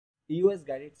EUS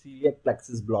guided celiac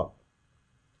plexus block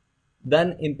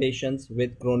done in patients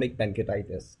with chronic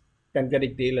pancreatitis.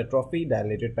 Pancreatic tail atrophy,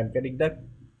 dilated pancreatic duct,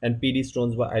 and PD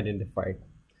stones were identified.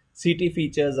 CT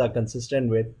features are consistent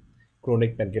with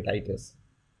chronic pancreatitis.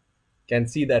 Can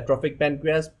see the atrophic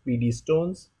pancreas, PD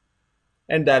stones,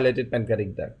 and dilated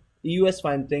pancreatic duct. EUS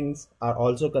findings are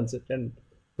also consistent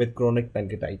with chronic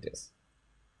pancreatitis.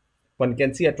 One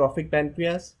can see atrophic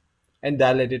pancreas and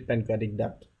dilated pancreatic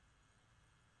duct.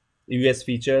 EUS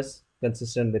features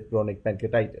consistent with chronic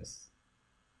pancreatitis.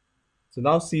 So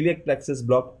now celiac plexus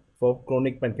block for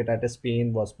chronic pancreatitis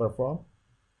pain was performed.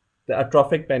 The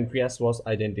atrophic pancreas was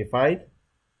identified.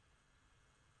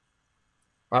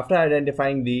 After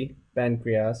identifying the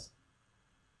pancreas,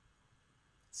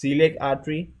 celiac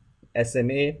artery,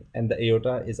 SMA, and the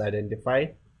aorta is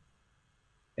identified,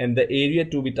 and the area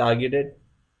to be targeted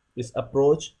is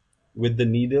approached with the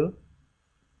needle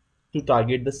to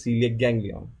target the celiac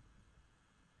ganglion.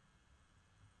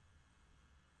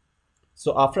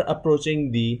 So after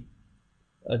approaching the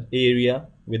area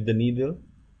with the needle,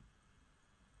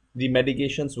 the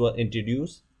medications were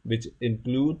introduced, which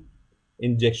include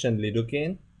injection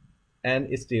lidocaine and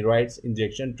steroids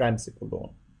injection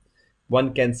triamcinolone.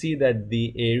 One can see that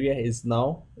the area is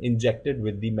now injected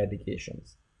with the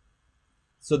medications.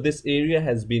 So this area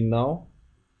has been now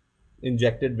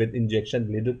injected with injection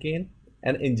lidocaine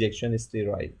and injection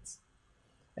steroids,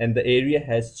 and the area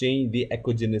has changed the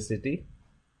echogenicity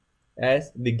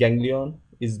as the ganglion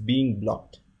is being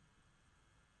blocked.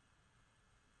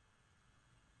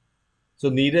 So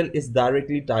needle is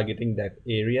directly targeting that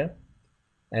area,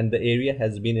 and the area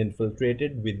has been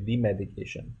infiltrated with the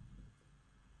medication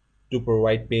to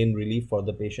provide pain relief for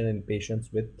the patient in patients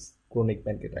with chronic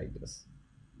pancreatitis.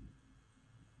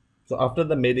 So after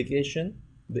the medication,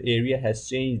 the area has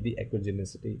changed the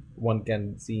echogenicity. One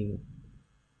can see.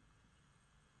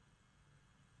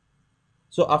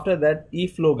 So after that,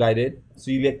 E-flow guided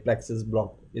celiac plexus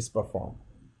block is performed.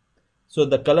 So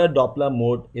the color Doppler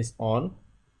mode is on,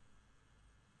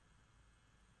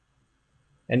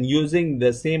 and using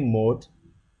the same mode,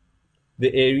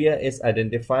 the area is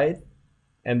identified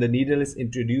and the needle is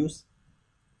introduced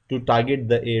to target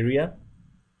the area.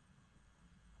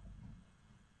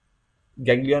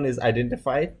 Ganglion is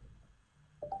identified,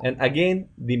 and again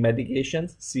the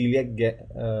medications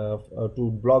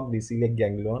to block the celiac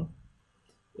ganglion,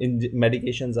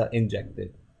 medications are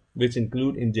injected, which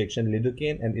include injection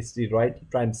lidocaine and steroid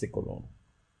triamcinolone,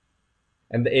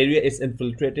 and the area is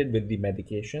infiltrated with the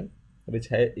medication, which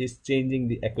is changing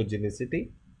the echogenicity,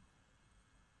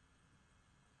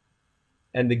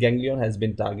 and the ganglion has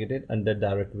been targeted under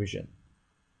direct vision.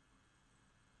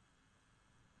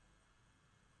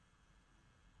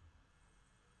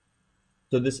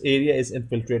 So this area is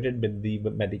infiltrated with the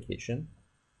medication,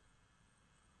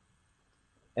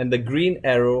 and the green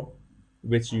arrow,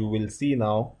 which you will see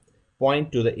now,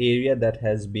 point to the area that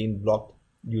has been blocked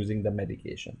using the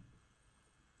medication.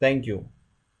 Thank you.